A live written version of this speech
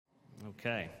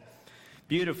Okay.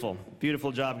 Beautiful.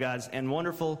 Beautiful job, guys. And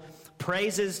wonderful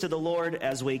praises to the Lord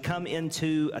as we come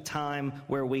into a time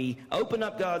where we open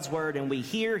up God's Word and we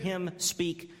hear Him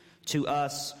speak to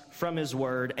us from His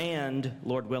Word and,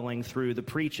 Lord willing, through the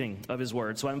preaching of His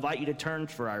Word. So I invite you to turn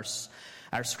for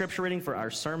our scripture reading for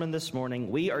our sermon this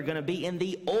morning. We are going to be in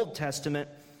the Old Testament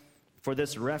for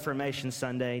this Reformation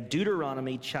Sunday,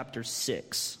 Deuteronomy chapter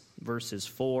 6, verses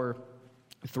 4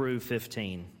 through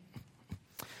 15.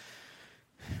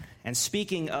 And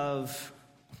speaking of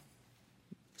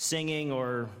singing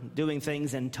or doing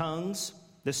things in tongues,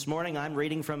 this morning I'm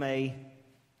reading from a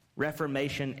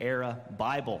Reformation-era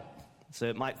Bible, so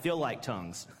it might feel like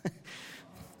tongues.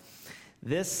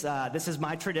 This is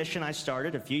my tradition I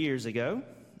started a few years ago,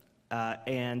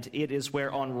 and it is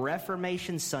where on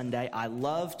Reformation Sunday I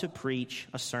love to preach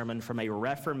a sermon from a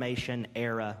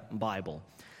Reformation-era Bible.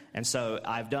 And so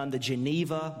I've done the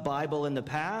Geneva Bible in the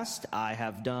past. I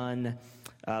have done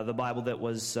the Bible that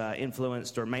was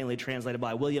influenced or mainly translated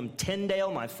by William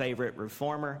Tyndale, my favorite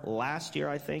reformer, last year,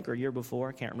 I think, or year before.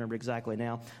 I can't remember exactly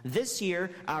now. This year,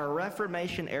 our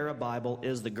Reformation-era Bible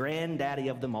is the granddaddy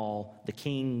of them all, the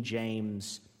King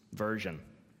James Version.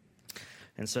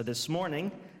 And so this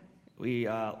morning,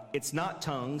 it's not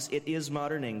tongues, it is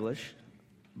modern English,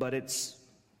 but it's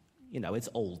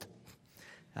old.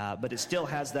 But it still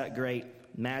has that great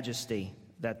majesty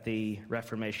that the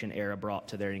Reformation era brought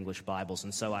to their English Bibles.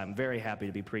 And so I'm very happy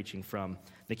to be preaching from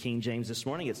the King James this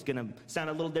morning. It's going to sound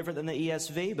a little different than the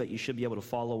ESV, but you should be able to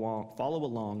follow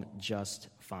along just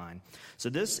fine.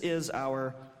 So this is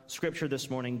our scripture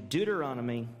this morning,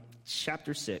 Deuteronomy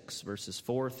chapter 6, verses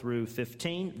 4 through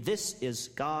 15. This is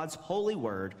God's holy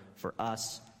word for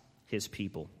us, His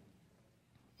people.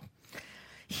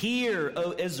 Hear,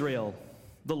 O Israel,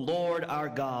 the Lord our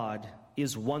God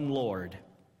is one Lord.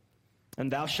 And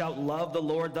thou shalt love the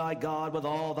Lord thy God with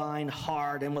all thine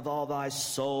heart, and with all thy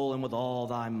soul, and with all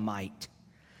thy might.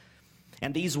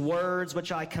 And these words which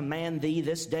I command thee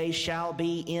this day shall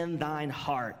be in thine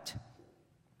heart.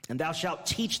 And thou shalt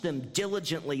teach them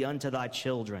diligently unto thy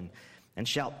children, and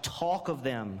shalt talk of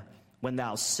them when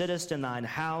thou sittest in thine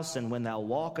house, and when thou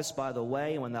walkest by the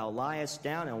way, and when thou liest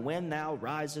down, and when thou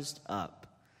risest up.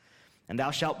 And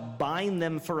thou shalt bind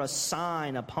them for a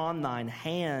sign upon thine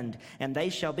hand, and they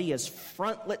shall be as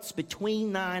frontlets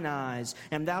between thine eyes.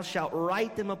 And thou shalt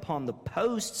write them upon the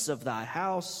posts of thy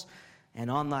house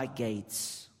and on thy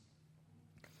gates.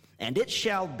 And it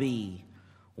shall be,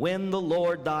 when the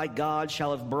Lord thy God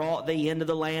shall have brought thee into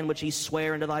the land which he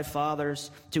sware unto thy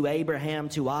fathers, to Abraham,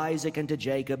 to Isaac, and to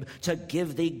Jacob, to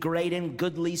give thee great and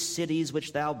goodly cities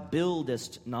which thou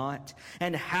buildest not,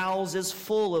 and houses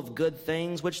full of good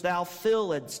things which thou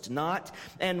filledst not,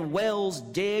 and wells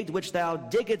digged which thou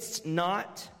diggedst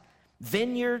not,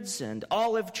 vineyards and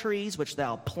olive trees which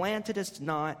thou plantedst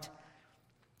not.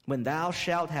 When thou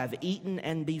shalt have eaten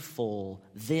and be full,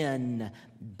 then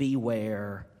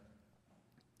beware,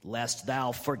 lest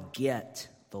thou forget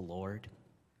the Lord,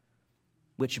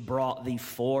 which brought thee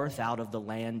forth out of the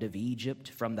land of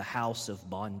Egypt from the house of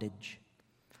bondage.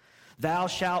 Thou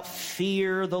shalt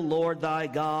fear the Lord thy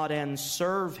God and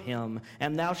serve him,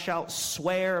 and thou shalt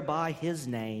swear by his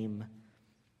name.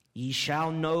 Ye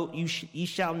shall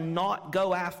not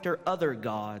go after other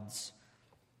gods,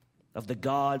 of the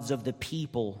gods of the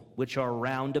people which are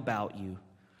round about you.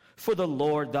 For the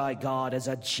Lord thy God is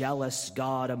a jealous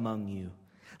God among you,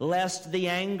 lest the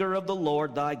anger of the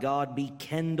Lord thy God be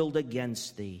kindled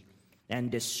against thee,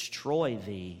 and destroy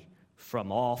thee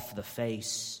from off the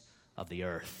face of the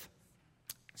earth.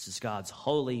 This is God's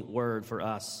holy word for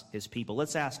us, his people.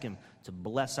 Let's ask him to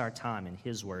bless our time in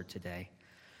his word today.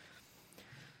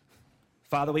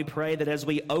 Father, we pray that as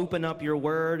we open up your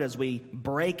word, as we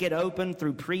break it open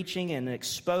through preaching and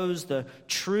expose the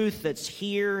truth that's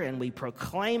here, and we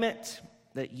proclaim it,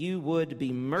 that you would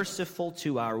be merciful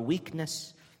to our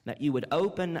weakness, that you would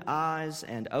open eyes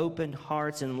and open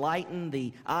hearts, enlighten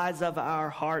the eyes of our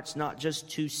hearts, not just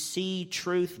to see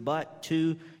truth, but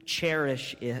to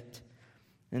cherish it,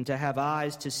 and to have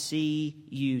eyes to see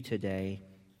you today,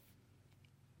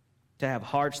 to have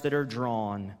hearts that are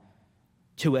drawn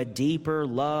to a deeper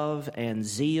love and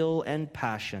zeal and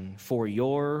passion for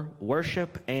your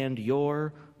worship and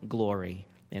your glory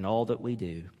in all that we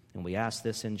do. And we ask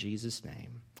this in Jesus'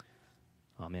 name.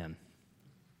 Amen.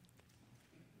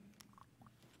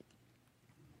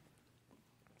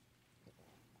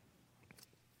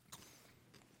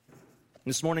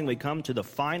 This morning we come to the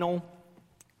final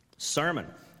sermon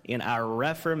in our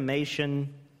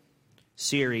Reformation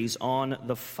series on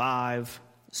the 5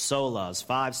 solas.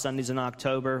 5 Sundays in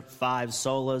October, 5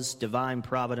 solas, divine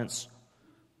providence.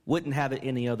 Wouldn't have it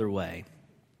any other way.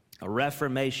 a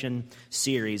Reformation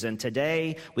series. And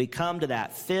today we come to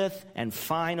that fifth and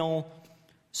final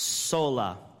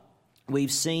sola.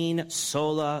 We've seen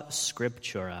sola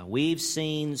scriptura. We've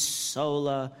seen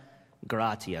sola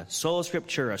gratia. Sola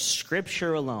scriptura,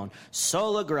 scripture alone.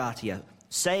 Sola gratia,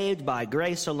 saved by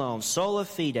grace alone. Sola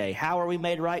fide, how are we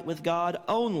made right with God?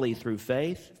 Only through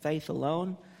faith, faith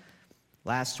alone.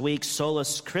 Last week,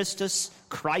 solus Christus,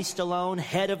 Christ alone,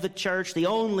 head of the church, the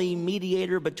only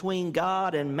mediator between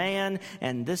God and man.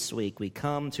 And this week we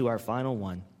come to our final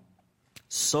one.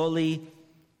 Soli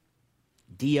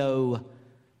Deo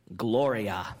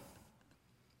Gloria.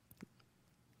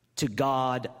 To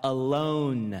God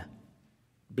alone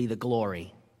be the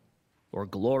glory, or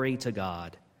glory to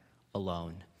God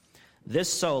alone.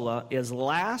 This sola is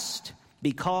last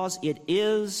because it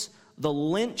is the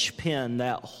linchpin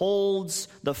that holds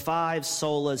the five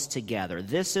solas together.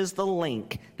 This is the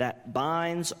link that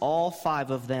binds all five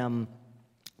of them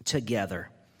together.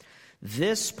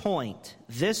 This point,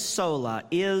 this sola,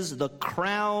 is the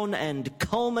crown and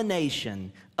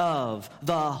culmination of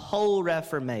the whole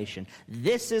Reformation.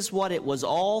 This is what it was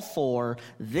all for.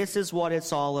 This is what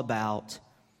it's all about.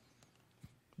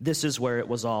 This is where it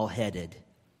was all headed.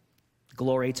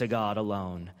 Glory to God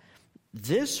alone.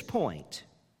 This point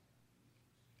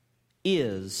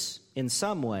is, in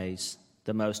some ways,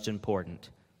 the most important.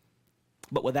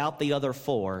 But without the other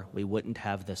four, we wouldn't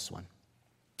have this one.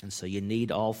 And so you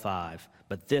need all five.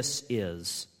 But this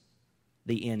is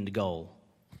the end goal,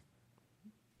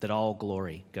 that all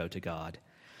glory go to God.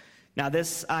 Now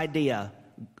this idea,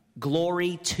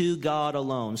 glory to God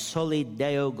alone, Soli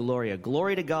Deo Gloria,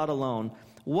 glory to God alone,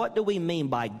 what do we mean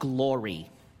by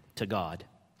glory to God?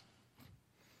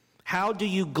 How do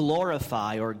you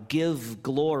glorify or give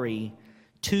glory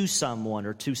to someone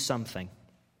or to something?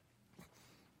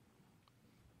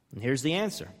 And here's the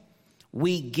answer.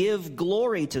 We give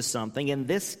glory to something in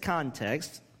this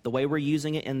context, the way we're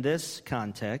using it in this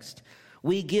context.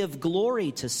 We give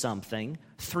glory to something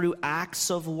through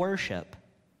acts of worship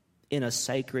in a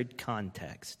sacred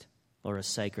context or a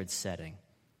sacred setting,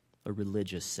 a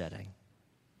religious setting.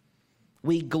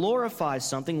 We glorify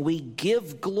something, we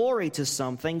give glory to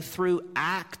something through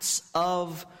acts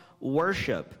of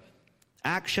worship.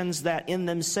 Actions that in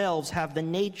themselves have the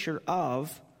nature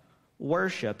of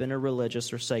worship in a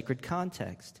religious or sacred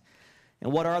context.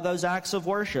 And what are those acts of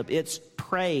worship? It's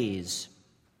praise.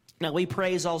 Now, we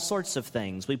praise all sorts of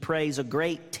things. We praise a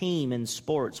great team in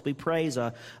sports. We praise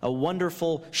a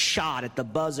wonderful shot at the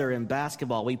buzzer in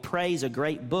basketball. We praise a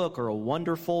great book or a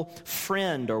wonderful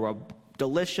friend or a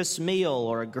delicious meal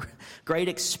or a great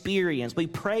experience. We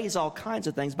praise all kinds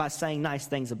of things by saying nice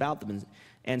things about them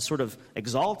and sort of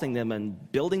exalting them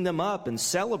and building them up and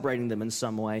celebrating them in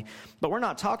some way. But we're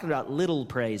not talking about little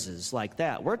praises like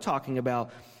that. We're talking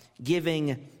about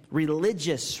giving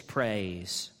religious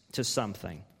praise to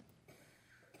something.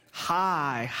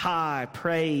 High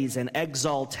praise and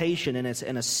exaltation and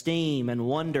esteem and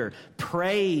wonder.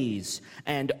 Praise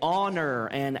and honor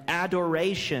and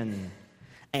adoration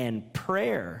and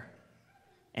prayer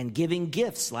and giving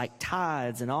gifts like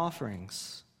tithes and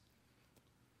offerings.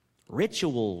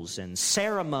 Rituals and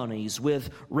ceremonies with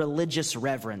religious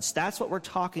reverence. That's what we're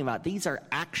talking about. These are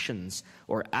actions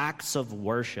or acts of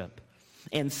worship.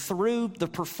 And through the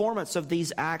performance of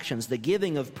these actions, the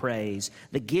giving of praise,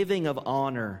 the giving of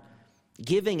honor,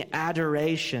 giving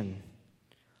adoration,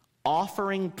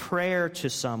 offering prayer to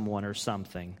someone or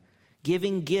something,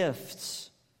 giving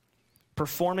gifts,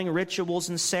 performing rituals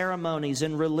and ceremonies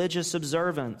and religious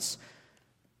observance,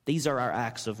 these are our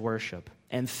acts of worship.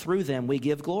 And through them, we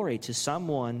give glory to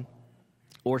someone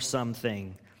or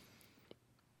something.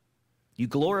 You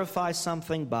glorify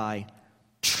something by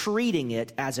treating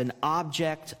it as an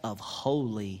object of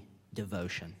holy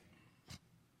devotion.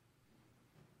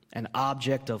 An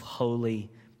object of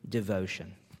holy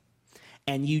devotion.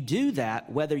 And you do that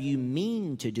whether you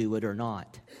mean to do it or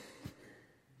not.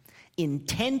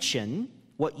 Intention,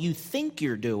 what you think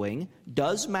you're doing,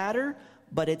 does matter,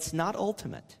 but it's not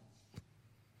ultimate.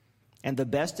 And the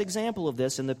best example of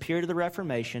this in the period of the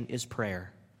Reformation is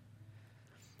prayer.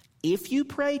 If you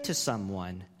pray to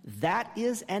someone, that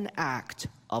is an act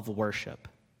of worship.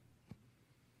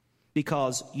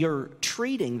 Because you're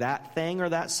treating that thing or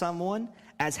that someone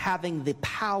as having the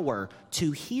power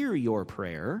to hear your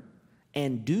prayer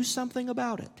and do something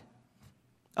about it.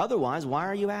 Otherwise, why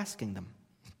are you asking them?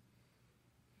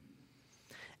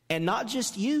 And not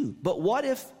just you, but what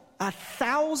if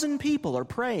 1,000 people are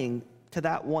praying to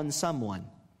that one someone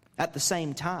at the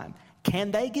same time?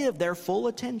 Can they give their full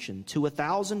attention to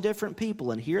 1,000 different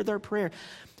people and hear their prayer?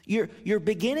 You're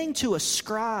beginning to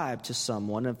ascribe to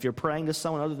someone, if you're praying to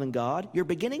someone other than God, you're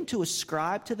beginning to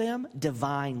ascribe to them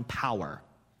divine power.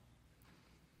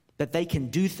 That they can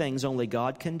do things only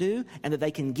God can do, and that they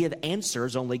can give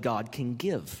answers only God can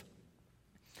give.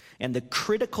 And the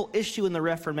critical issue in the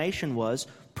Reformation was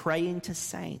praying to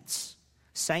saints.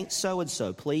 Saint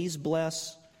so-and-so, please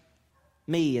bless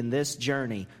me in this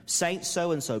journey. Saint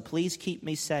so-and-so, please keep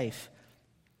me safe.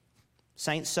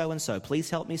 Saint so-and-so,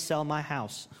 please help me sell my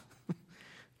house.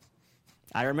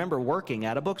 I remember working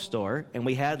at a bookstore, and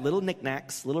we had little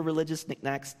knickknacks, little religious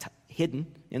knickknacks hidden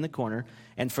in the corner.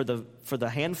 And for the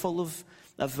handful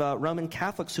of Roman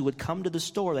Catholics who would come to the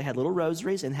store, they had little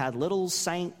rosaries and had little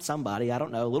saint somebody, I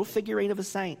don't know, a little figurine of a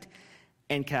saint.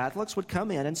 And Catholics would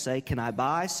come in and say, can I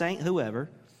buy Saint whoever,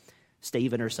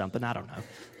 Stephen or something, I don't know.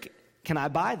 Can I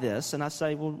buy this? And I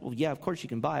say, well, yeah, of course you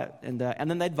can buy it. And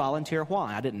then they'd volunteer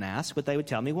why. I didn't ask, but they would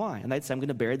tell me why. And they'd say, I'm going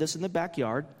to bury this in the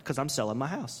backyard because I'm selling my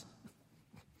house.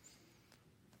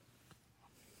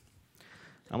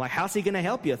 I'm like, how's he going to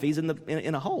help you if he's in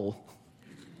a hole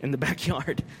in the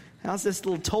backyard? How's this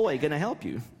little toy going to help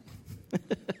you?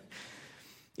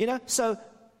 So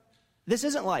this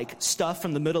isn't like stuff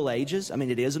from the Middle Ages. I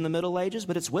mean, it is in the Middle Ages,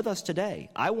 but it's with us today.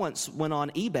 I once went on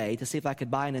eBay to see if I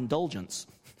could buy an indulgence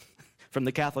from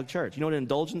the Catholic Church. You know what an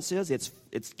indulgence is?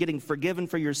 It's getting forgiven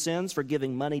for your sins for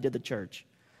giving money to the church.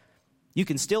 You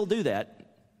can still do that.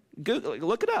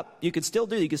 Look it up. You can still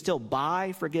do it. You can still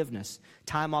buy forgiveness,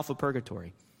 time off of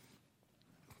purgatory.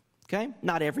 Okay?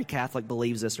 Not every Catholic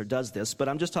believes this or does this, but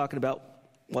I'm just talking about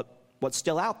what's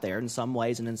still out there in some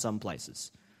ways and in some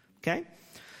places. Okay?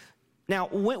 Now,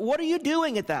 what are you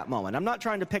doing at that moment? I'm not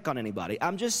trying to pick on anybody.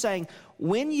 I'm just saying,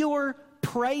 when you're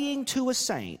praying to a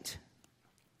saint,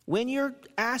 when you're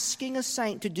asking a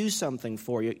saint to do something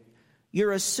for you,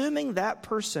 you're assuming that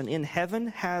person in heaven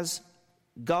has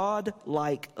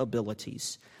God-like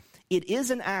abilities. It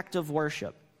is an act of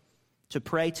worship to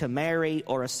pray to Mary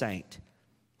or a saint,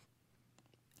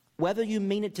 whether you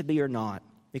mean it to be or not,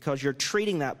 because you're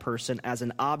treating that person as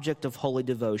an object of holy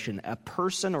devotion, a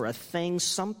person or a thing,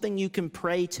 something you can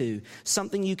pray to,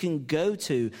 something you can go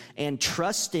to and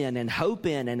trust in and hope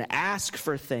in and ask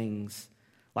for things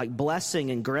like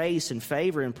blessing and grace and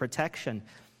favor and protection.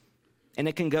 And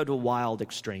it can go to wild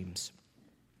extremes.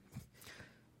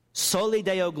 Soli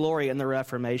Deo Gloria in the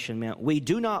Reformation meant we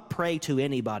do not pray to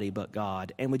anybody but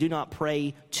God, and we do not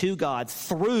pray to God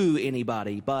through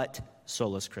anybody but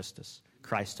solus Christus,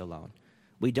 Christ alone.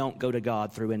 We don't go to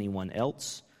God through anyone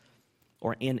else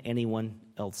or in anyone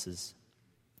else's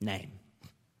name.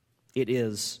 It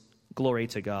is glory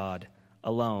to God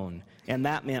alone. And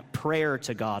that meant prayer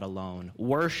to God alone,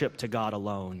 worship to God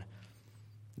alone,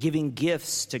 giving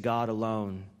gifts to God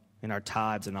alone in our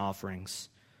tithes and offerings,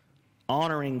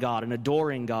 honoring God and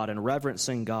adoring God and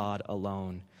reverencing God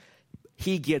alone.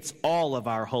 He gets all of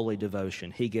our holy devotion.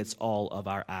 He gets all of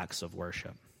our acts of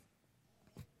worship.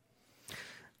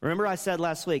 Remember I said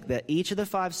last week that each of the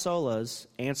 5 solas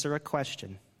answer a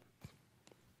question.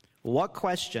 What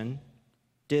question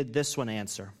did this one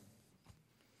answer?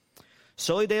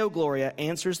 Soli Deo Gloria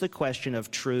answers the question of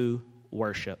true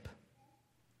worship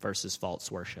versus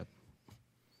false worship.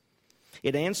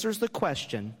 It answers the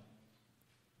question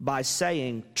by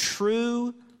saying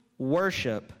true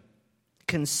worship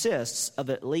consists of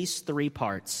at least 3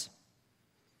 parts.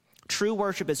 True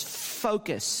worship is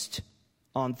focused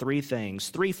on 3 things,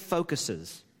 3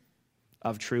 focuses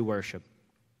of true worship.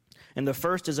 And the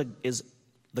first is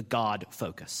the God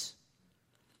focus.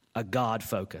 A God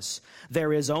focus.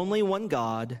 There is only one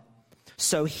God,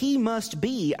 so He must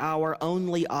be our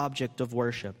only object of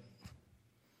worship.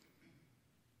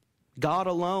 God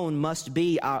alone must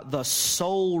be the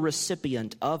sole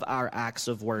recipient of our acts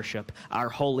of worship, our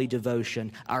holy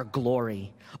devotion, our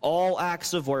glory. All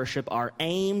acts of worship are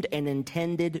aimed and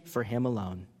intended for Him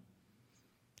alone.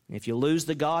 If you lose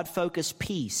the God focus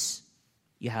piece,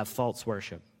 you have false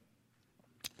worship.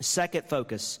 Second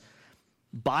focus,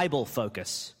 Bible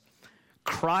focus.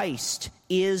 Christ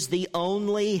is the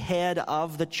only head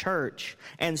of the church,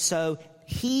 and so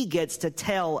He gets to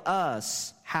tell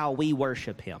us how we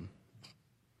worship Him.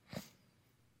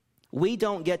 We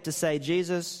don't get to say,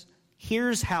 Jesus,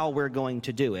 here's how we're going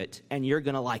to do it, and you're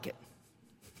going to like it.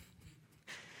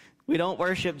 We don't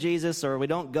worship Jesus, or we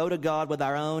don't go to God with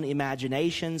our own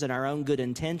imaginations and our own good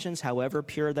intentions, however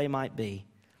pure they might be.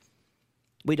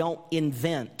 We don't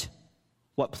invent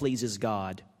what pleases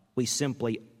God. We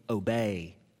simply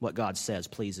obey what God says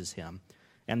pleases Him.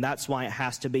 And that's why it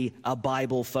has to be a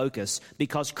Bible focus,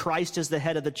 because Christ is the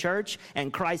head of the church,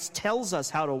 and Christ tells us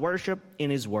how to worship in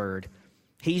His Word.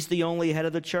 He's the only head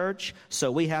of the church,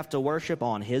 so we have to worship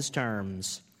on His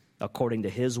terms. according to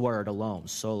his word alone,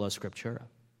 sola scriptura.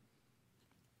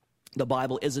 The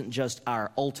Bible isn't just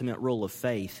our ultimate rule of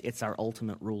faith, it's our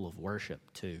ultimate rule of worship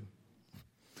too.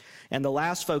 And the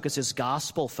last focus is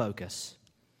gospel focus.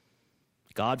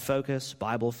 God focus,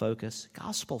 Bible focus,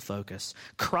 gospel focus.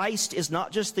 Christ is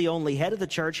not just the only head of the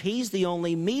church, he's the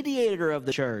only mediator of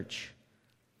the church.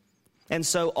 And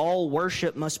so all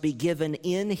worship must be given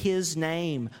in his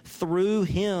name, through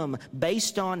him,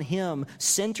 based on him,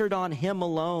 centered on him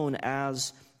alone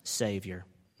as Savior.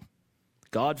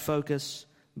 God focus,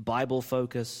 Bible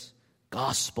focus,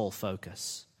 gospel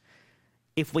focus.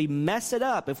 If we mess it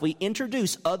up, if we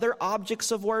introduce other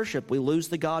objects of worship, we lose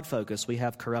the God focus. We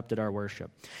have corrupted our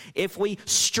worship. If we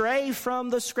stray from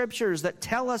the scriptures that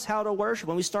tell us how to worship,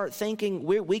 when we start thinking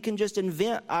we can just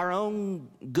invent our own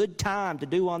good time to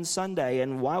do on Sunday,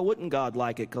 and why wouldn't God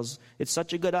like it? Because it's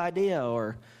such a good idea,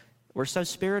 or we're so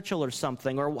spiritual or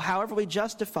something, or however we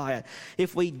justify it.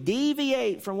 If we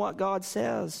deviate from what God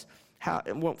says,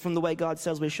 from the way God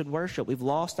says we should worship, we've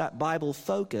lost that Bible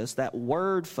focus, that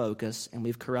word focus, and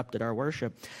we've corrupted our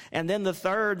worship. And then the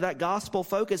third, that gospel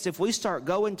focus, if we start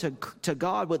going to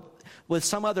God with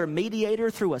some other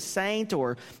mediator through a saint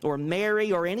or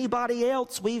Mary or anybody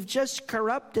else, we've just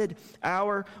corrupted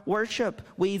our worship.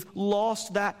 We've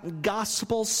lost that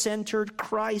gospel-centered,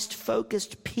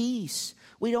 Christ-focused peace.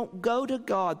 We don't go to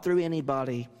God through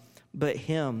anybody but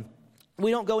him. We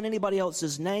don't go in anybody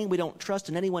else's name. We don't trust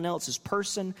in anyone else's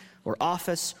person or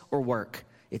office or work.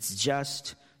 It's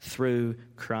just through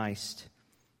Christ.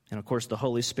 And of course, the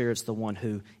Holy Spirit's the one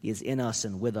who is in us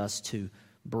and with us to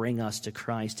bring us to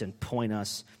Christ and point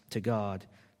us to God.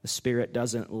 The Spirit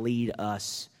doesn't lead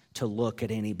us to look at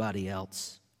anybody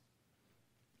else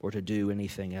or to do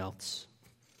anything else.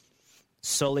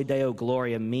 Soli Deo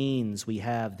Gloria means we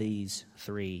have these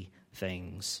three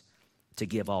things to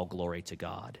give all glory to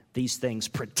God. These things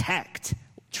protect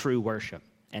true worship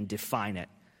and define it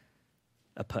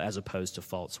as opposed to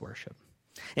false worship.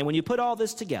 And when you put all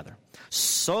this together,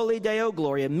 Soli Deo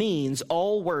Gloria means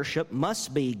all worship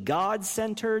must be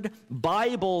God-centered,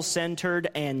 Bible-centered,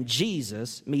 and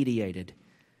Jesus-mediated.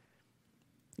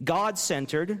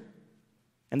 God-centered,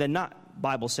 and then not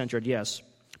Bible-centered, yes,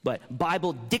 but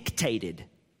Bible-dictated.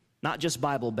 Not just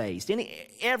Bible-based.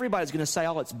 Everybody's going to say,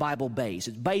 oh, it's Bible-based.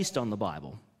 It's based on the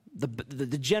Bible.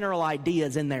 The general idea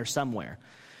is in there somewhere.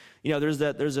 You know, there's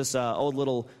this old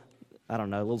little,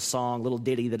 little song, little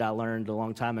ditty that I learned a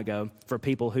long time ago for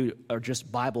people who are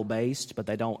just Bible-based, but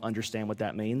they don't understand what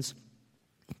that means.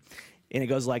 And it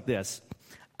goes like this.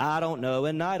 I don't know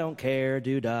and I don't care,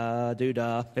 doo-dah,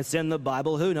 doo-dah. It's in the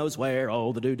Bible, who knows where,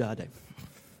 oh, the doo-dah day.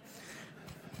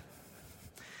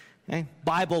 Okay?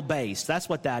 Bible-based, that's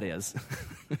what that is.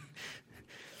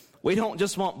 We don't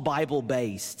just want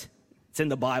Bible-based. It's in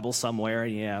the Bible somewhere,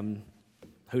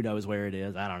 who knows where it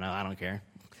is, I don't know, I don't care.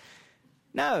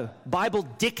 No,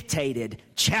 Bible-dictated,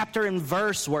 chapter and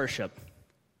verse worship.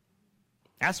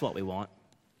 That's what we want.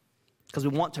 Because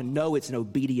we want to know it's in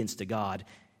obedience to God.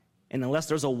 And unless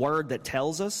there's a word that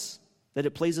tells us that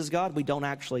it pleases God, we don't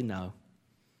actually know.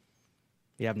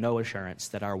 We have no assurance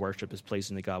that our worship is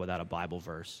pleasing to God without a Bible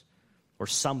verse or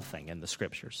something in the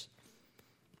scriptures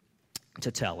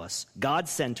to tell us.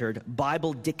 God-centered,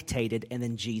 Bible-dictated, and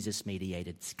then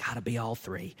Jesus-mediated. It's got to be all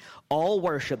three. All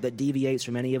worship that deviates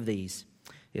from any of these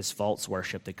is false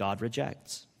worship that God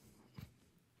rejects.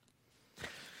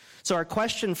 So our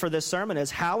question for this sermon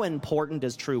is, how important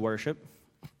is true worship?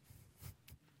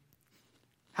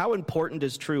 How important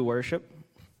is true worship?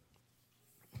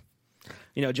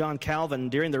 You know, John Calvin,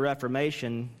 during the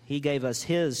Reformation, he gave us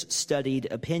his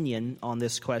studied opinion on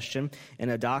this question in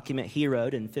a document he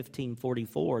wrote in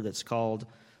 1544 that's called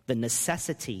The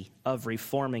Necessity of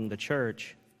Reforming the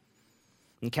Church.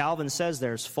 And Calvin says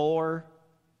there's four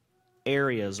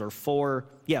areas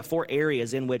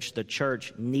in which the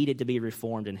church needed to be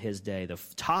reformed in his day. The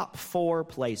top four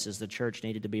places the church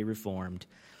needed to be reformed.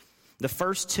 The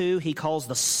first two he calls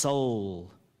the soul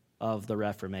of the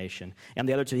Reformation, and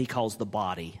the other two he calls the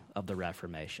body of the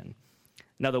Reformation.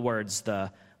 In other words,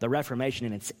 the Reformation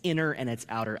in its inner and its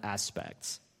outer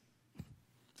aspects.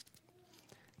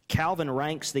 Calvin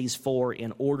ranks these four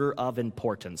in order of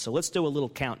importance. So let's do a little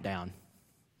countdown.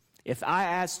 If I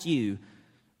asked you,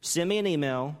 send me an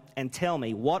email and tell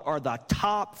me what are the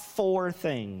top four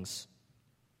things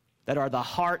that are the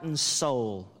heart and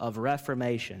soul of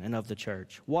Reformation and of the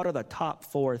church. What are the top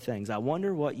four things? I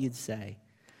wonder what you'd say.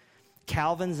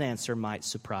 Calvin's answer might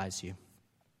surprise you.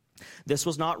 This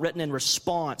was not written in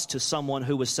response to someone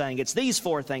who was saying, it's these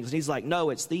four things. And he's like, no,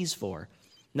 it's these four.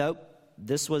 Nope.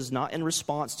 this was not in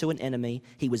response to an enemy.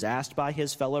 He was asked by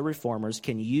his fellow reformers,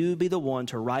 can you be the one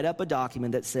to write up a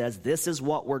document that says this is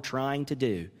what we're trying to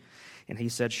do? And he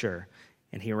said, sure.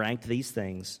 And he ranked these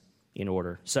things in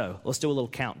order. So let's do a little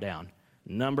countdown.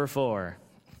 Number 4,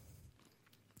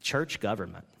 church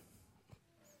government.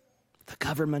 The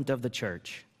government of the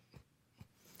church.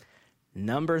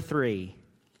 Number 3,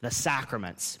 the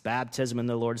sacraments, baptism and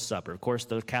the Lord's Supper. Of course,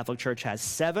 the Catholic Church has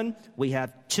 7. We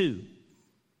have 2.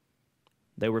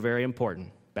 They were very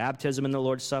important. Baptism and the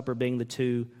Lord's Supper being the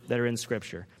 2 that are in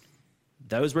Scripture.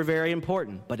 Those were very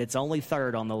important, but it's only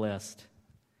 3rd on the list.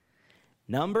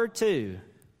 Number 2,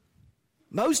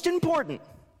 most important,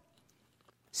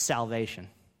 salvation.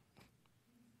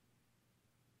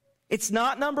 It's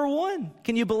not number 1.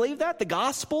 Can you believe that? The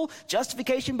gospel,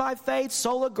 justification by faith,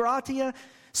 sola gratia,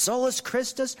 solus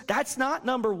Christus, that's not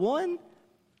number 1.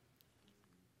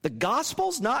 The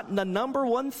gospel's not the number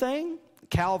 1 thing.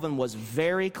 Calvin was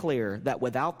very clear that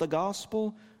without the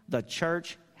gospel, the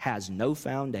church has no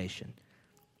foundation.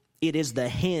 It is the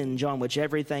hinge on which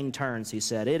everything turns, he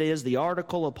said. It is the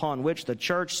article upon which the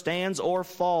church stands or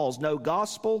falls. No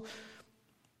gospel,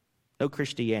 no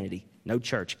Christianity, no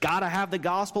church. Gotta have the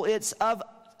gospel. It's of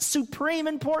supreme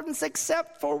importance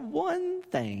except for one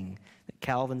thing that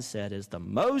Calvin said is the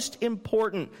most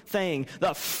important thing,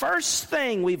 the first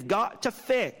thing we've got to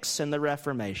fix in the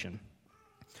Reformation.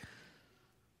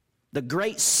 The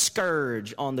great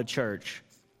scourge on the church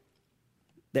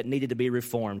that needed to be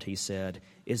reformed, he said,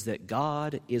 is that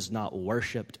God is not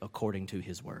worshiped according to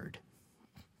his word.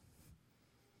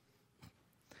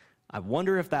 I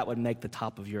wonder if that would make the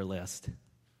top of your list.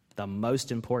 The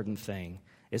most important thing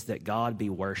is that God be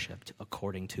worshiped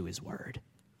according to his word.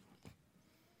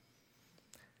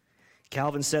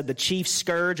 Calvin said the chief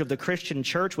scourge of the Christian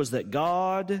church was that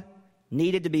God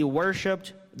needed to be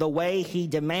worshiped the way he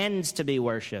demands to be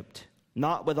worshiped,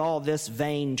 not with all this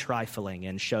vain trifling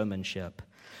and showmanship.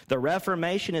 The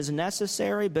Reformation is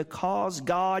necessary because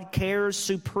God cares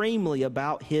supremely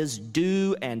about his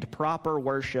due and proper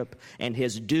worship and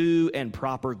his due and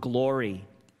proper glory.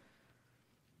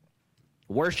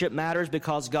 Worship matters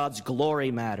because God's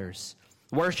glory matters.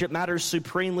 Worship matters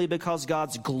supremely because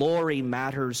God's glory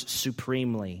matters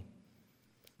supremely.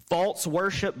 False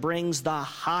worship brings the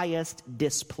highest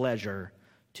displeasure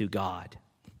to God.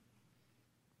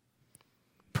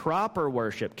 Proper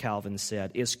worship, Calvin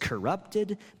said, is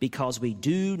corrupted because we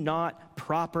do not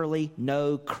properly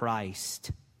know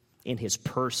Christ in his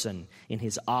person, in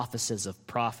his offices of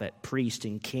prophet, priest,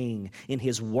 and king, in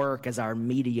his work as our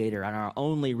mediator and our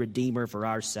only redeemer for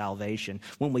our salvation.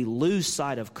 When we lose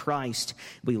sight of Christ,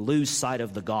 we lose sight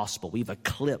of the gospel. We've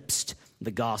eclipsed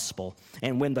the gospel.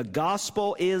 And when the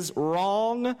gospel is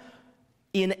wrong,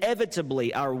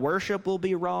 inevitably our worship will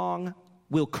be wrong.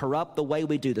 We'll corrupt the way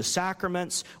we do the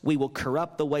sacraments. We will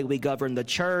corrupt the way we govern the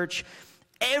church.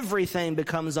 Everything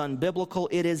becomes unbiblical.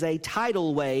 It is a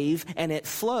tidal wave, and it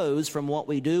flows from what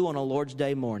we do on a Lord's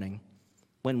Day morning.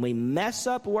 When we mess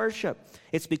up worship,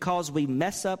 it's because we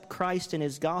mess up Christ and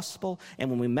his gospel, and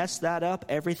when we mess that up,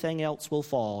 everything else will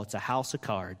fall. It's a house of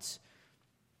cards.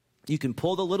 You can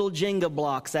pull the little Jenga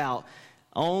blocks out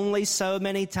only so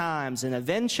many times, and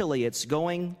eventually it's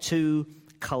going to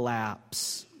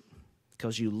collapse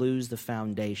because you lose the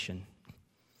foundation.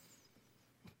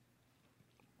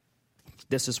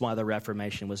 This is why the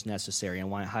Reformation was necessary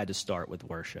and why it had to start with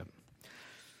worship.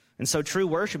 And so true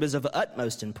worship is of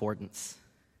utmost importance.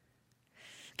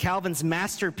 Calvin's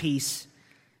masterpiece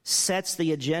sets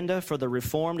the agenda for the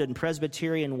Reformed and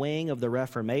Presbyterian wing of the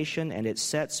Reformation, and it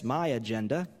sets my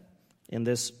agenda in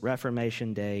this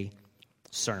Reformation Day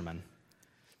sermon.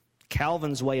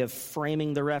 Calvin's way of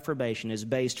framing the Reformation is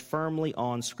based firmly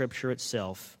on Scripture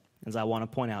itself, as I want to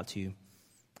point out to you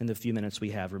in the few minutes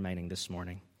we have remaining this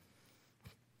morning.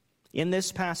 In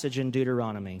this passage in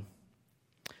Deuteronomy,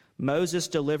 Moses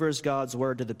delivers God's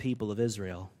word to the people of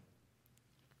Israel.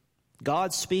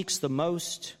 God speaks the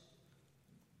most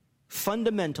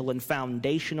fundamental and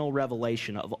foundational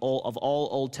revelation of all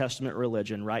Old Testament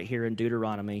religion right here in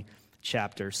Deuteronomy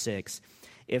chapter 6.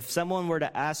 If someone were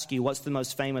to ask you what's the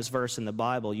most famous verse in the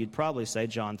Bible, you'd probably say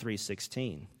John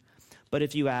 3:16. But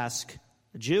if you ask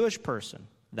a Jewish person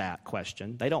that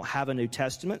question, they don't have a New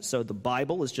Testament, so the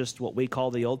Bible is just what we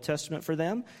call the Old Testament for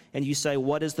them. And you say,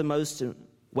 what is the most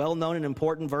well-known and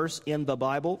important verse in the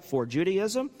Bible for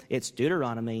Judaism? It's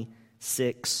Deuteronomy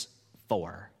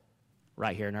 6:4,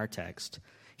 right here in our text.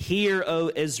 Hear, O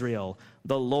Israel,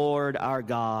 the Lord our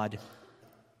God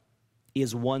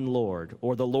is one Lord,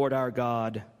 or the Lord our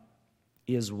God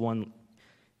is one.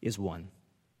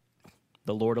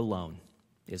 The Lord alone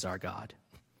is our God.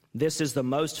 This is the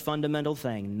most fundamental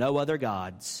thing. No other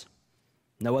gods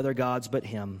but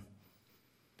him.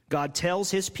 God tells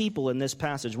his people in this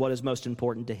passage what is most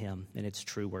important to him, and it's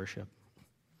true worship.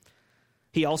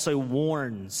 He also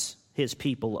warns his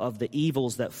people of the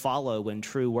evils that follow when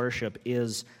true worship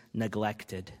is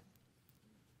neglected.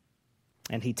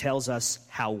 And he tells us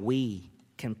how we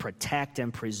can protect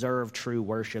and preserve true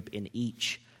worship in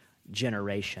each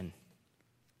generation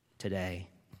today.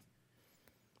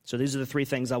 So these are the three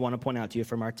things I want to point out to you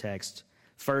from our text.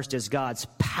 First is God's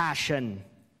passion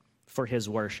for his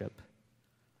worship.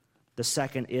 The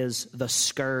second is the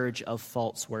scourge of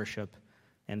false worship.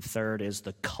 And third is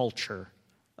the culture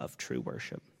of true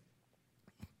worship.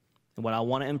 And what I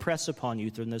want to impress upon you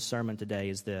through this sermon today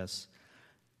is this.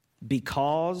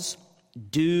 Because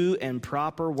due and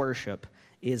proper worship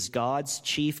is God's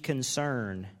chief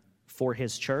concern for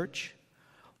his church,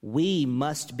 we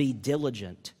must be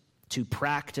diligent to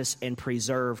practice and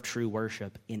preserve true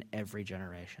worship in every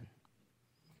generation.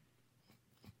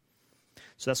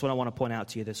 So that's what I want to point out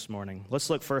to you this morning. Let's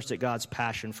look first at God's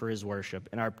passion for his worship.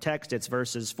 In our text, it's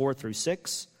verses 4 through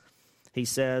 6. He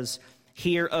says,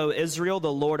 "Hear, O Israel,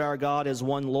 the Lord our God is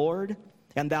one Lord,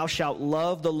 and thou shalt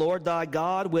love the Lord thy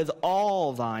God with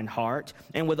all thine heart,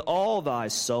 and with all thy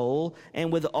soul,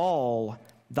 and with all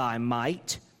thy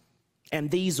might.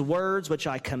 And these words which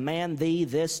I command thee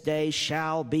this day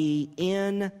shall be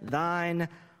in thine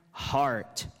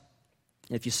heart."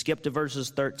 If you skip to verses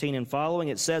 13 and following,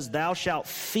 it says, "Thou shalt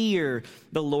fear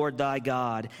the Lord thy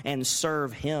God, and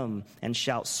serve him, and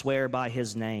shalt swear by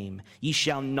his name. Ye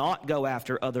shall not go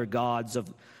after other gods of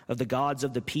the gods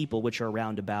of the people which are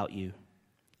round about you.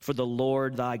 For the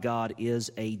Lord thy God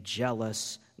is a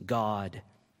jealous God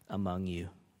among you."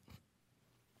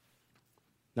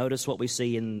 Notice what we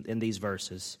see in these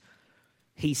verses.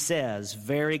 He says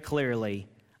very clearly,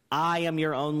 "I am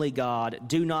your only God.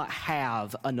 Do not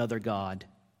have another God.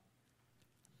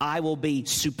 I will be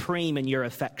supreme in your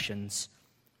affections.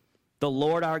 The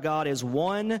Lord our God is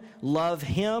one. Love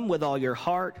him with all your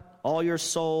heart, all your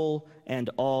soul, and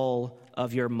all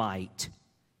of your might.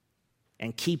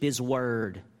 And keep his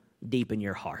word deep in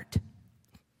your heart.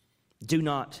 Do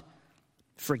not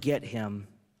forget him.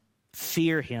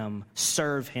 Fear him,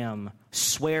 serve him,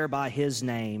 swear by his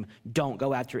name. Don't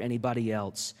go after anybody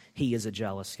else. He is a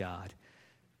jealous God.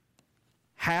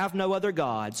 Have no other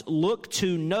gods. Look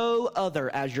to no other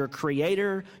as your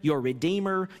creator, your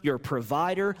redeemer, your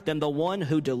provider than the one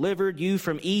who delivered you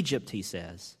from Egypt," he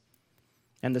says.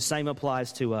 And the same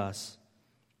applies to us.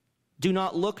 Do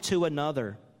not look to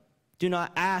another. Do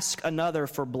not ask another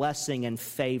for blessing and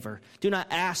favor. Do not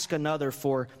ask another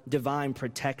for divine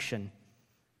protection,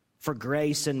 for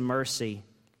grace and mercy,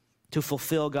 to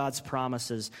fulfill God's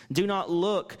promises. Do not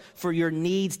look for your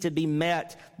needs to be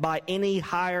met by any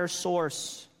higher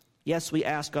source. Yes, we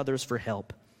ask others for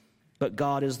help, but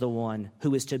God is the one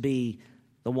who is to be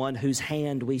the one whose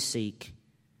hand we seek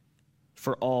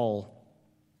for all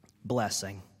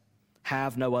blessing.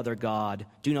 Have no other God.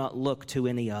 Do not look to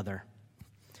any other.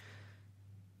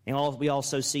 And we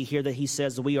also see here that he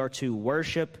says that we are to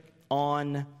worship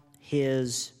on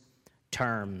his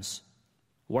terms.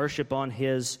 Worship on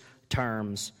his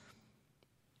terms.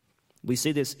 We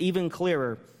see this even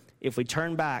clearer if we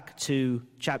turn back to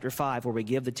chapter 5 where we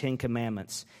give the 10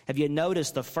 commandments. Have you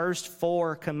noticed the first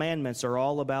 4 commandments are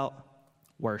all about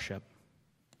worship?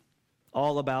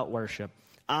 All about worship.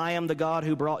 I am the God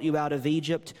who brought you out of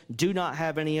Egypt. Do not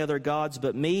have any other gods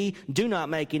but me. Do not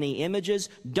make any images.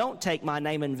 Don't take my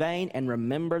name in vain. And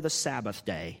remember the Sabbath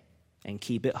day and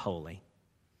keep it holy.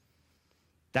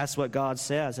 That's what God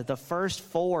says, that the first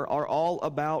 4 are all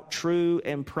about true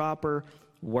and proper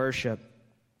worship.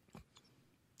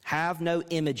 Have no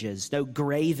images, no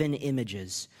graven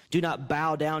images. Do not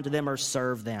bow down to them or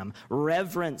serve them.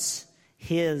 Reverence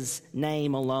his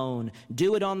name alone.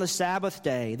 Do it on the Sabbath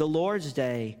day, the Lord's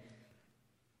day.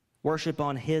 Worship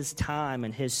on his time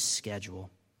and his schedule.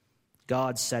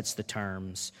 God sets the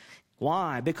terms.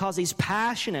 Why? Because he's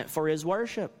passionate for his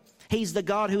worship. He's the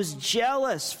God who's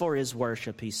jealous for his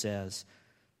worship, he says.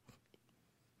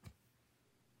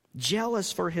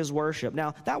 Jealous for his worship.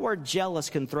 Now, that word jealous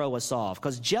can throw us off,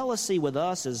 because jealousy with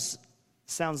us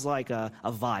sounds like a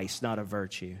vice, not a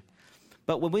virtue.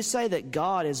 But when we say that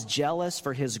God is jealous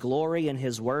for his glory and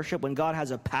his worship, when God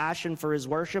has a passion for his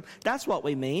worship, that's what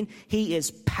we mean. He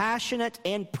is passionate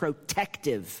and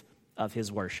protective of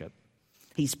his worship.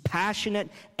 He's passionate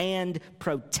and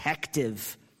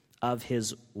protective of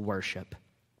his worship.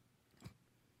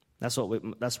 That's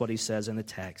what he says in the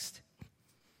text.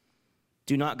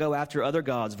 Do not go after other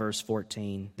gods, verse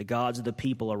 14, the gods of the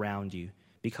people around you,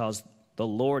 because the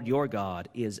Lord your God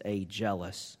is a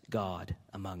jealous God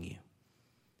among you.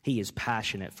 He is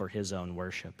passionate for his own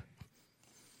worship.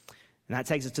 And that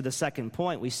takes us to the second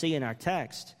point we see in our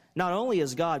text. Not only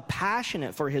is God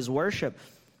passionate for his worship,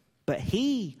 but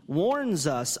he warns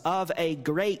us of a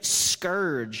great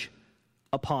scourge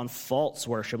upon false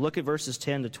worship. Look at verses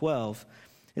 10 to 12.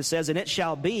 It says, "And it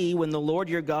shall be when the Lord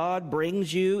your God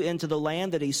brings you into the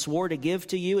land that he swore to give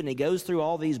to you," and he goes through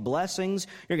all these blessings.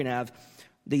 You're going to have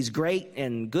these great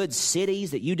and good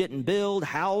cities that you didn't build,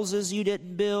 houses you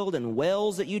didn't build, and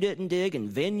wells that you didn't dig,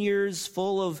 and vineyards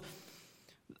full of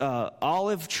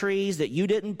olive trees that you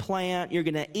didn't plant. You're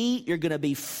going to eat. You're going to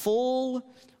be full.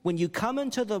 When you come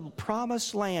into the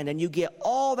promised land and you get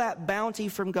all that bounty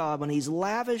from God, when he's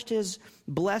lavished his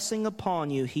blessing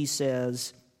upon you, he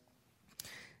says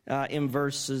in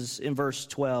verse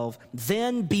 12,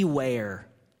 "Then beware,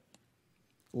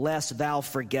 lest thou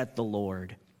forget the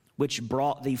Lord, which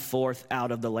brought thee forth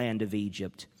out of the land of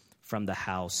Egypt from the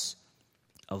house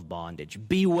of bondage."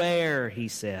 Beware, he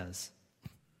says.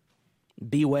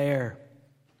 Beware.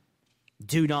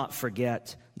 Do not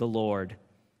forget the Lord.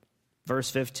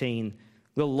 Verse 15,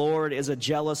 "The Lord is a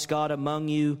jealous God among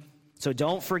you, so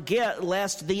don't forget,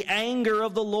 lest the anger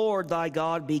of the Lord thy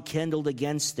God be kindled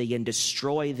against thee and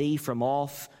destroy thee from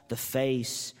off the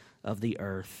face of the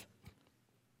earth."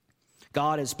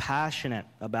 God is passionate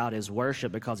about his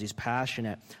worship because he's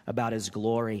passionate about his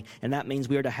glory. And that means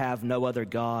we are to have no other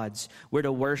gods. We're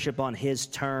to worship on his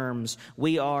terms.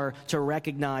 We are to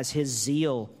recognize his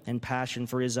zeal and passion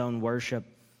for his own worship.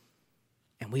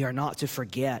 And we are not to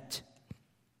forget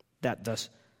that the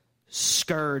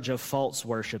scourge of false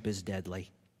worship is deadly.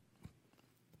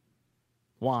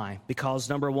 Why? Because,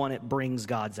 number one, it brings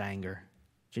God's anger.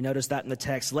 Did you notice that in the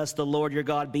text? "Lest the Lord your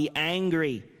God be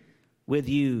angry with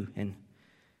you." And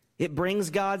it brings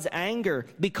God's anger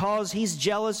because he's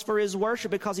jealous for his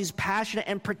worship, because he's passionate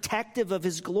and protective of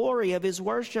his glory, of his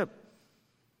worship.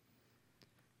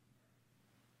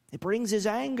 It brings his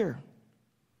anger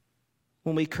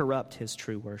when we corrupt his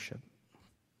true worship.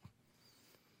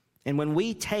 And when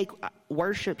we take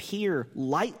worship here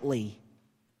lightly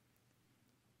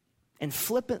and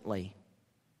flippantly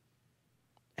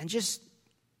and just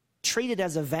treat it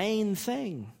as a vain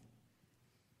thing,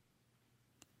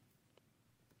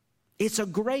 it's a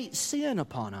great sin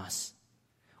upon us.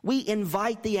 We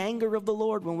invite the anger of the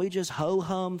Lord when we just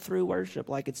ho-hum through worship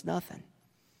like it's nothing.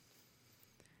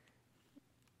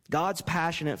 God's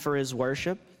passionate for his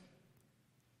worship.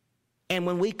 And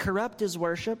when we corrupt his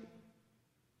worship,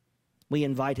 we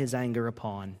invite his anger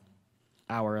upon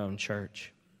our own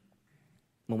church.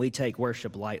 When we take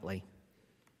worship lightly,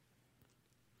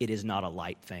 it is not a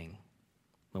light thing.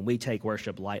 When we take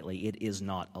worship lightly, it is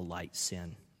not a light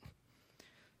sin.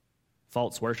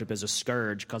 False worship is a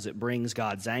scourge because it brings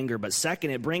God's anger. But second,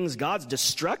 it brings God's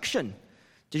destruction.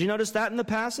 Did you notice that in the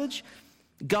passage?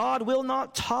 God will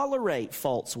not tolerate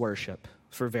false worship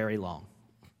for very long.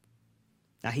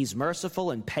 Now, he's merciful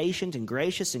and patient and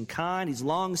gracious and kind. He's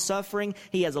long-suffering.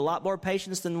 He has a lot more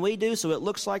patience than we do, so it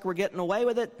looks like we're getting away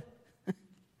with it.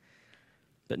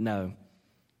 But no,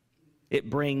 it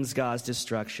brings God's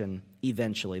destruction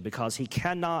eventually because he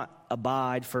cannot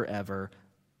abide forever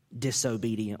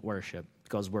disobedient worship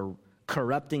because we're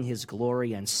corrupting his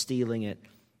glory and stealing it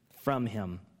from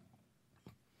him.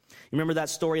 You remember that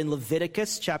story in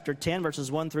Leviticus chapter 10,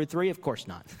 verses 1 through 3? Of course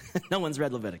not. No one's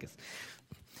read Leviticus.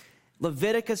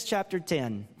 Leviticus chapter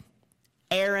 10,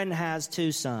 Aaron has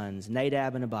two sons,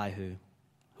 Nadab and Abihu,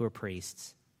 who are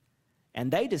priests. And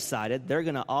they decided they're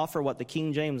going to offer what the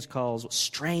King James calls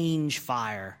strange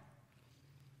fire.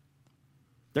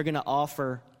 They're going to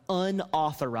offer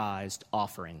unauthorized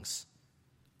offerings.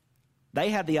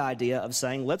 They had the idea of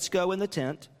saying, let's go in the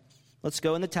tent, let's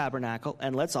go in the tabernacle,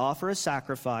 and let's offer a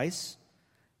sacrifice,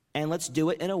 and let's do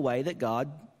it in a way that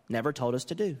God never told us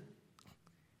to do.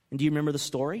 And do you remember the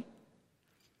story?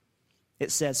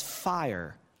 It says,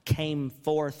 fire came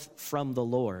forth from the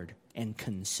Lord and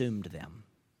consumed them.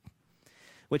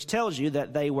 Which tells you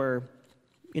that they were,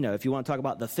 if you want to talk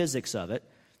about the physics of it,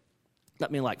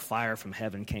 doesn't mean like fire from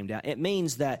heaven came down. It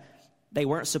means that they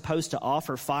weren't supposed to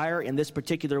offer fire in this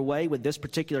particular way with this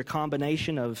particular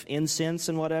combination of incense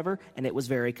and whatever, and it was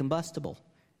very combustible.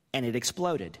 And it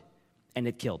exploded, and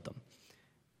it killed them.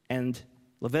 And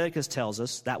Leviticus tells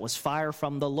us that was fire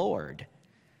from the Lord.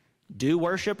 Do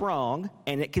worship wrong,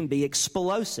 and it can be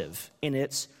explosive in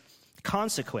its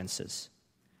consequences.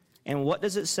 And what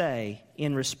does it say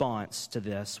in response to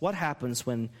this? What happens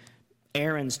when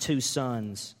Aaron's two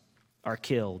sons are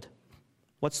killed?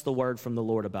 What's the word from the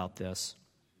Lord about this?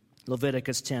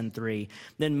 Leviticus 10:3.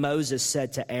 Then Moses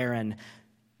said to Aaron,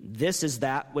 This is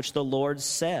that which the Lord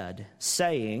said,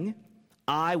 saying,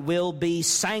 I will be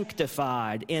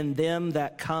sanctified in them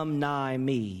that come nigh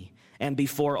me, and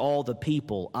before all the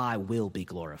people I will be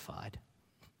glorified.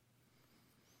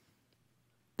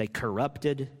 They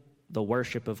corrupted the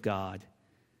worship of God.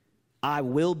 I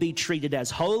will be treated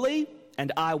as holy,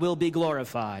 and I will be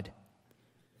glorified.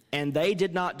 And they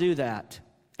did not do that,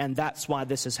 and that's why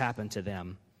this has happened to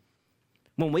them.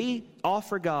 When we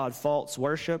offer God false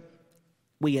worship,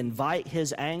 we invite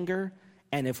his anger,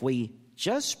 and if we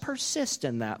just persist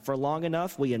in that for long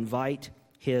enough, we invite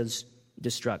his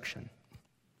destruction.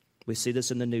 We see this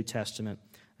in the New Testament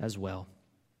as well.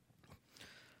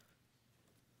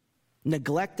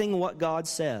 Neglecting what God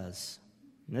says.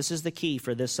 And this is the key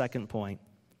for this second point.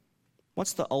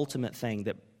 What's the ultimate thing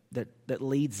that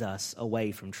leads us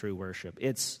away from true worship?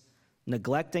 It's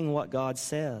neglecting what God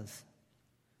says.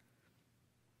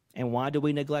 And why do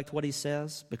we neglect what he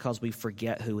says? Because we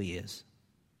forget who he is.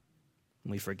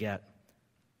 And we forget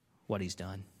what he's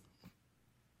done.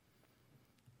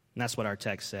 And that's what our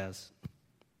text says.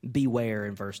 Beware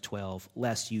in verse 12,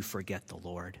 lest you forget the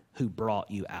Lord who brought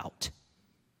you out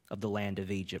of the land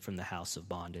of Egypt from the house of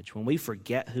bondage. When we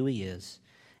forget who he is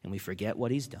and we forget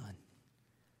what he's done,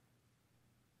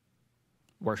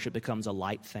 worship becomes a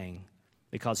light thing.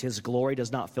 Because his glory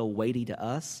does not feel weighty to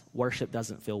us, worship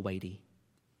doesn't feel weighty.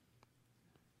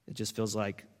 It just feels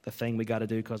like the thing we got to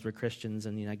do because we're Christians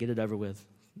and, get it over with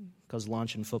because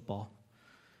lunch and football.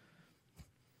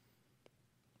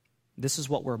 This is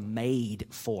what we're made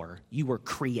for. You were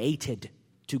created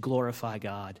to glorify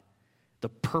God. The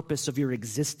purpose of your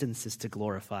existence is to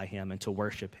glorify him and to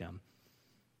worship him.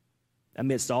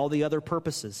 Amidst all the other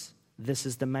purposes, this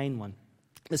is the main one.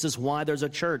 This is why there's a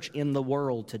church in the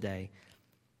world today,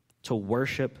 to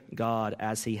worship God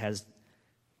as he has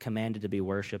commanded to be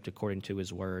worshiped according to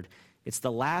his word. It's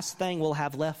the last thing we'll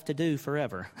have left to do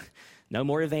forever. No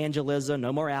more evangelism,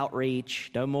 no more outreach,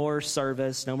 no more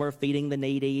service, no more feeding the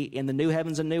needy. In the new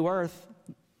heavens and new earth,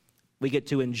 we get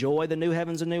to enjoy the new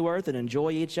heavens and new earth and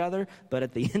enjoy each other. But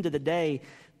at the end of the day,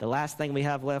 the last thing we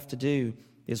have left to do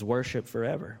is worship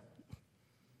forever.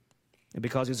 And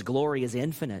because his glory is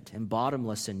infinite and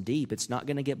bottomless and deep, it's not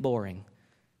going to get boring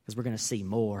because we're going to see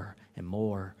more and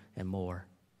more and more.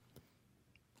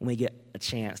 When we get a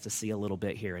chance to see a little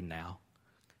bit here and now.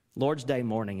 Lord's Day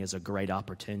morning is a great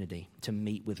opportunity to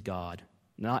meet with God.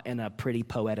 Not in a pretty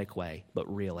poetic way,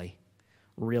 but really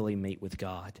meet with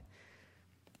God.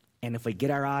 And if we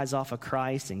get our eyes off of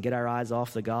Christ and get our eyes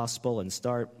off the gospel and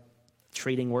start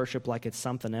treating worship like it's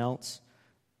something else,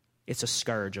 it's a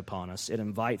scourge upon us. It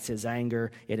invites his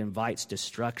anger, it invites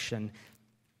destruction,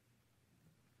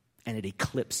 and it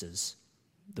eclipses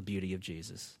the beauty of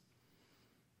Jesus.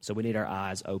 So we need our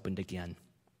eyes opened again. And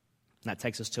that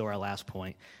takes us to our last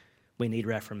point. We need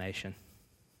reformation.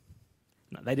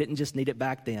 No, they didn't just need it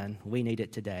back then. We need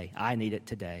it today. I need it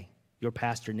today. Your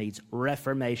pastor needs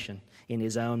reformation in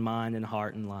his own mind and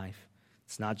heart and life.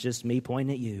 It's not just me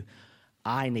pointing at you.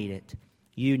 I need it.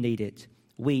 You need it.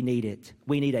 We need it.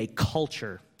 We need a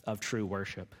culture of true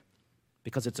worship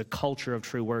because it's a culture of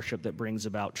true worship that brings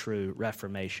about true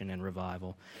reformation and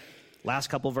revival. Last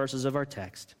couple verses of our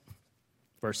text.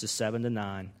 Verses 7 to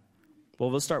 9. Well,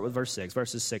 we'll start with verse 6,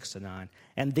 verses 6 to 9.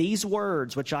 And these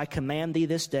words which I command thee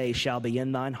this day shall be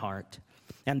in thine heart,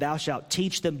 and thou shalt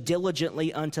teach them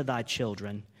diligently unto thy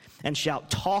children, and shalt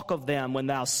talk of them when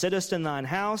thou sittest in thine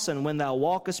house, and when thou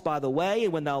walkest by the way,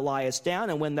 and when thou liest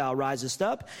down, and when thou risest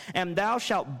up. And thou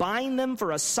shalt bind them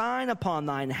for a sign upon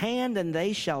thine hand, and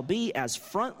they shall be as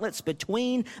frontlets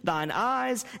between thine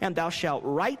eyes, and thou shalt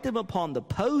write them upon the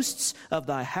posts of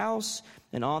thy house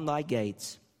and on thy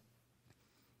gates.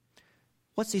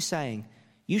 What's he saying?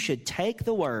 You should take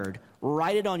the word,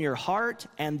 write it on your heart,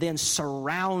 and then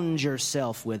surround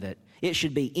yourself with it. It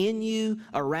should be in you,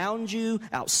 around you,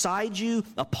 outside you,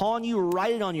 upon you.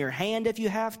 Write it on your hand if you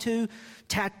have to.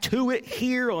 Tattoo it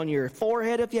here on your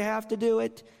forehead if you have to do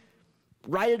it.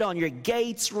 Write it on your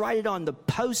gates. Write it on the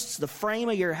posts, the frame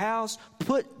of your house.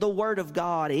 Put the word of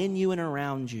God in you and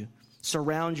around you.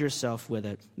 Surround yourself with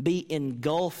it. Be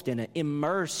engulfed in it,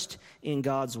 immersed in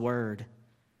God's word.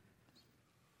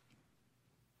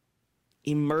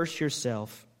 Immerse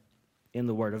yourself in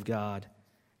the word of God,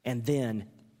 and then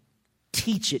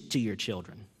teach it to your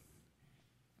children.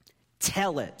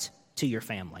 Tell it to your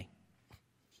family,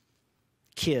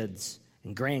 kids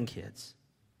and grandkids,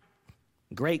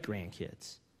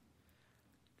 great-grandkids.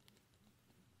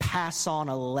 Pass on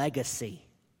a legacy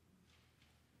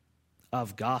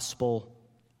of gospel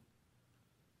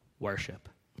worship.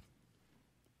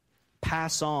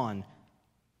 Pass on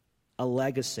a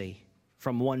legacy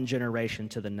from one generation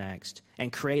to the next.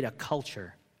 and create a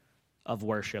culture of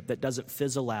worship that doesn't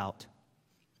fizzle out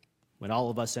when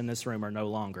all of us in this room are no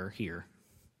longer here.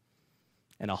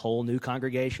 And a whole new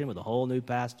congregation with a whole new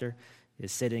pastor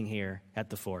is sitting here at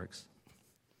the Forks.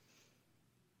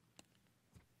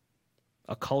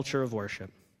 A culture of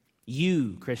worship.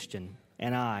 You, Christian,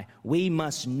 and I, we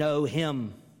must know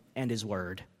him and his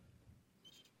word.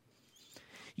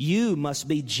 You must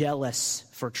be jealous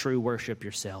for true worship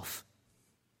yourself.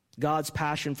 God's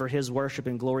passion for his worship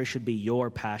and glory should be your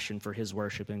passion for his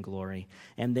worship and glory.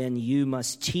 And then you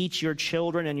must teach your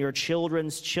children and your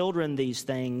children's children these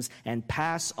things and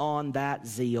pass on that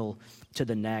zeal to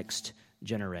the next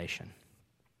generation.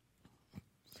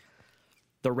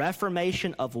 The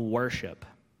reformation of worship,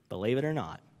 believe it or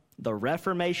not, the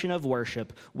reformation of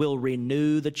worship will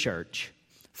renew the church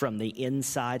from the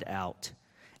inside out,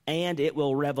 and it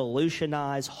will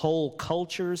revolutionize whole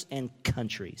cultures and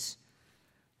countries.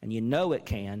 And you know it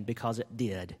can because it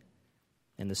did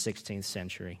in the 16th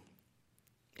century.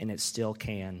 And it still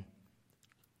can,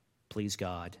 please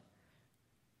God,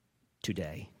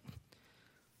 today.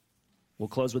 We'll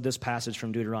close with this passage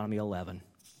from Deuteronomy 11,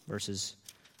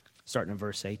 starting in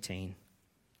verse 18.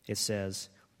 It says,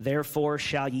 "Therefore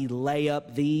shall ye lay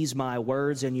up these my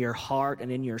words in your heart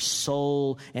and in your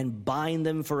soul, and bind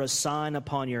them for a sign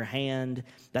upon your hand,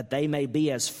 that they may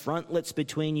be as frontlets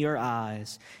between your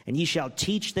eyes. And ye shall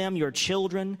teach them your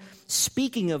children,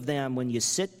 speaking of them when you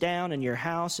sit down in your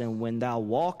house, and when thou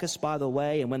walkest by the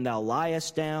way, and when thou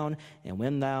liest down, and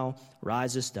when thou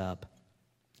risest up.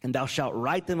 And thou shalt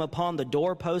write them upon the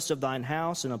doorposts of thine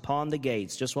house and upon the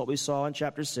gates." Just what we saw in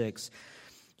chapter 6.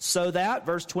 "So that,"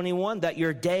 verse 21, "that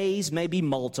your days may be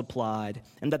multiplied,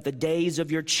 and that the days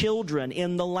of your children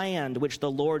in the land which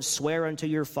the Lord sware unto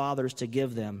your fathers to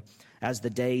give them, as the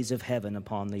days of heaven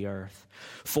upon the earth.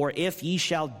 For if ye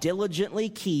shall diligently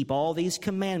keep all these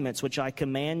commandments which I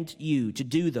command you to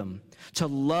do them, to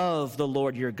love the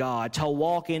Lord your God, to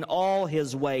walk in all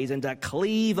his ways, and to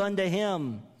cleave unto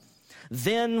him,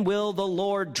 then will the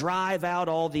Lord drive out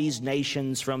all these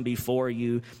nations from before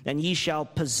you, and ye shall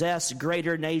possess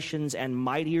greater nations and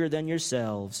mightier than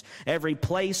yourselves. Every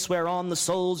place whereon the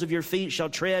soles of your feet shall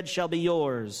tread shall be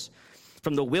yours.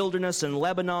 From the wilderness and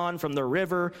Lebanon, from the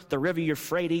river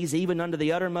Euphrates, even unto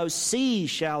the uttermost sea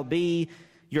shall be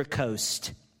your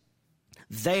coast.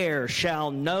 There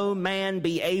shall no man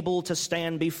be able to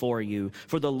stand before you,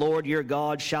 for the Lord your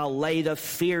God shall lay the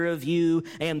fear of you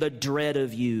and the dread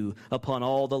of you upon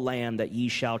all the land that ye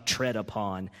shall tread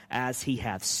upon, as he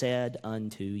hath said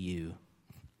unto you."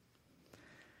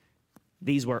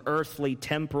 These were earthly,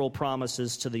 temporal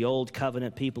promises to the old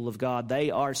covenant people of God.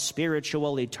 They are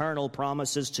spiritual, eternal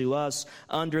promises to us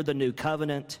under the new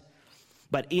covenant.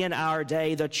 But in our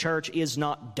day, the church is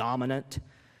not dominant.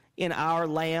 In our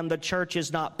land, the church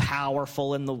is not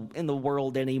powerful in the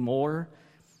world anymore.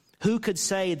 Who could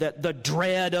say that the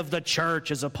dread of the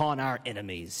church is upon our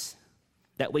enemies?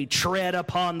 That we tread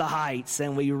upon the heights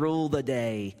and we rule the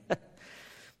day?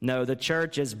 No, the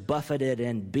church is buffeted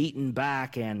and beaten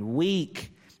back and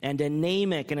weak and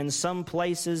anemic and in some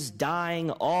places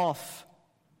dying off.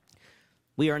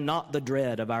 We are not the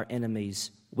dread of our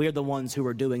enemies. We're the ones who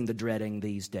are doing the dreading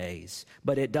these days.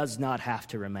 But it does not have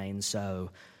to remain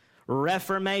so.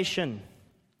 Reformation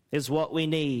is what we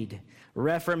need.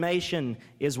 Reformation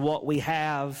is what we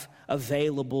have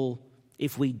available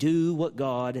if we do what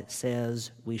God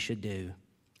says we should do.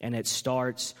 And it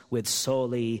starts with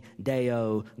Soli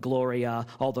Deo Gloria.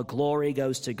 All the glory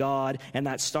goes to God. And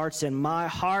that starts in my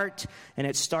heart. And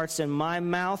it starts in my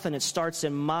mouth. And it starts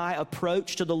in my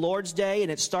approach to the Lord's Day.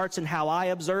 And it starts in how I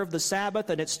observe the Sabbath.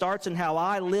 And it starts in how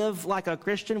I live like a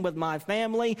Christian with my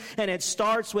family. And it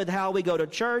starts with how we go to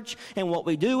church and what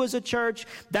we do as a church.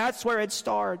 That's where it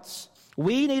starts.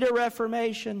 We need a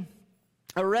reformation.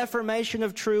 A reformation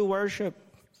of true worship.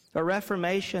 A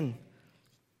reformation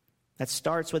that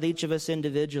starts with each of us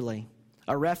individually.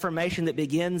 A reformation that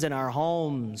begins in our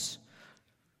homes.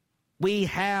 We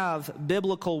have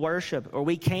biblical worship, or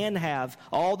we can have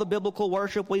all the biblical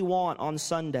worship we want on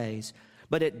Sundays.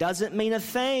 But it doesn't mean a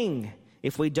thing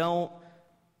if we don't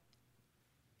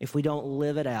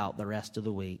live it out the rest of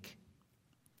the week.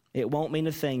 It won't mean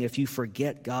a thing if you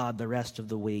forget God the rest of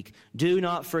the week. Do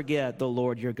not forget the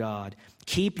Lord your God.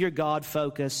 Keep your God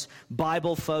focus,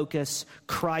 Bible focus,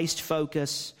 Christ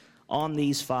focus on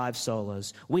these 5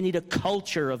 solas. We need a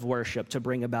culture of worship to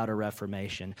bring about a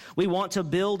reformation. We want to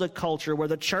build a culture where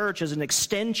the church is an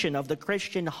extension of the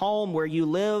Christian home, where you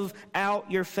live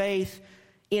out your faith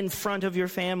in front of your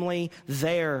family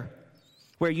there,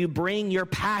 where you bring your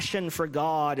passion for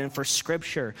God and for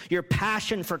Scripture, your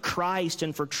passion for Christ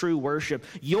and for true worship,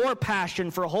 your passion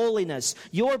for holiness,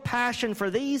 your passion for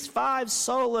these 5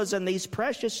 solas and these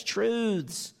precious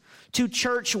truths to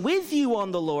church with you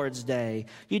on the Lord's day.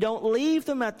 You don't leave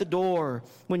them at the door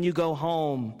when you go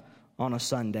home on a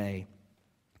Sunday.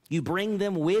 You bring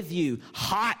them with you,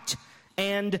 hot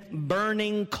and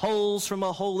burning coals from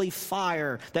a holy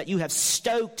fire that you have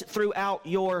stoked throughout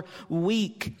your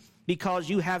week, because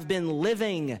you have been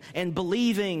living and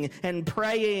believing and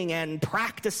praying and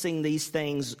practicing these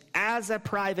things as a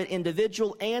private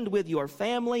individual and with your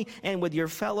family and with your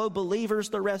fellow believers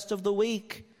the rest of the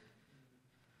week.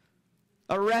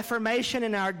 A reformation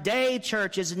in our day,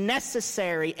 church, is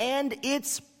necessary and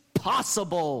it's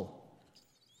possible.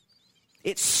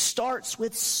 It starts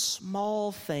with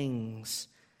small things.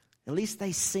 At least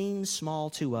they seem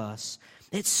small to us.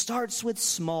 It starts with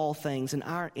small things in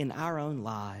our own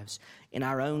lives, in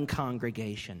our own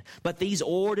congregation. But these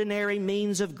ordinary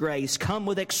means of grace come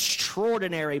with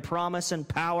extraordinary promise and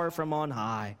power from on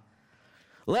high.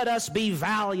 Let us be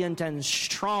valiant and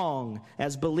strong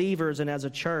as believers and as a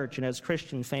church and as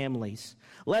Christian families.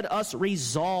 Let us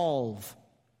resolve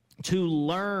to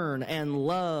learn and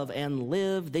love and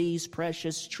live these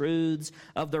precious truths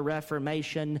of the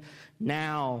Reformation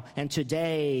now and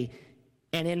today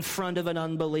and in front of an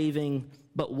unbelieving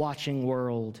but watching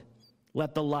world.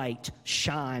 Let the light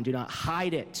shine. Do not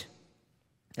hide it,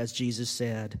 as Jesus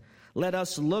said. Let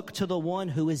us look to the one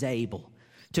who is able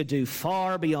to do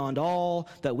far beyond all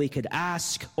that we could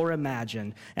ask or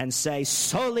imagine, and say,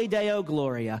 Soli Deo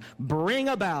Gloria, bring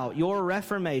about your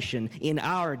reformation in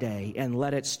our day, and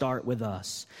let it start with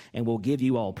us. And we'll give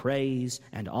you all praise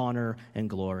and honor and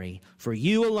glory, for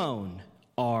you alone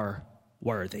are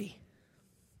worthy.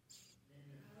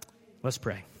 Let's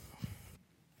pray.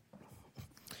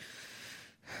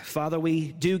 Father,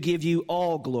 we do give you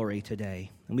all glory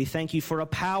today, and we thank you for a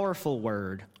powerful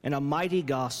word and a mighty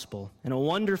gospel and a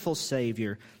wonderful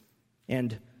Savior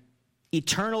and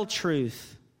eternal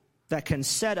truth that can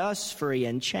set us free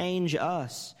and change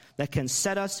us, that can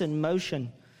set us in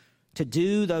motion to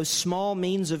do those small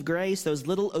means of grace, those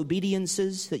little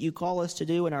obediences that you call us to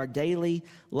do in our daily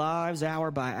lives, hour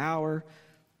by hour,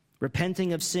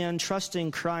 repenting of sin,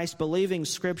 trusting Christ, believing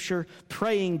Scripture,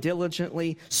 praying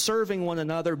diligently, serving one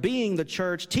another, being the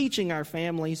church, teaching our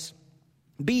families,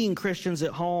 being Christians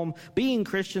at home, being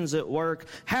Christians at work,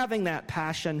 having that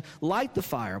passion. Light the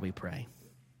fire, we pray.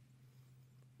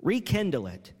 Rekindle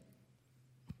it.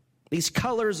 These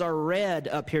colors are red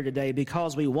up here today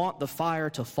because we want the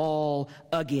fire to fall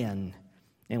again.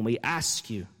 And we ask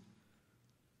you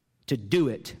to do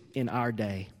it in our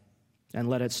day. And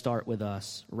let it start with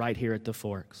us right here at the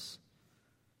Forks.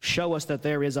 Show us that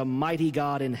there is a mighty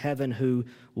God in heaven who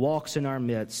walks in our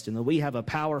midst and that we have a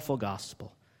powerful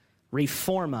gospel.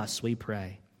 Reform us, we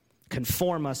pray.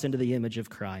 Conform us into the image of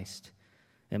Christ.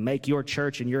 And make your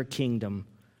church and your kingdom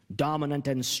dominant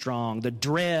and strong, the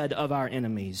dread of our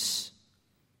enemies,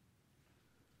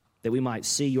 that we might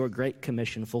see your great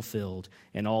commission fulfilled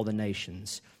and all the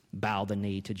nations bow the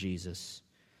knee to Jesus,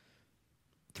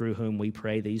 through whom we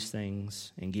pray these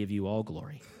things and give you all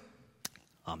glory.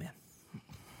 Amen.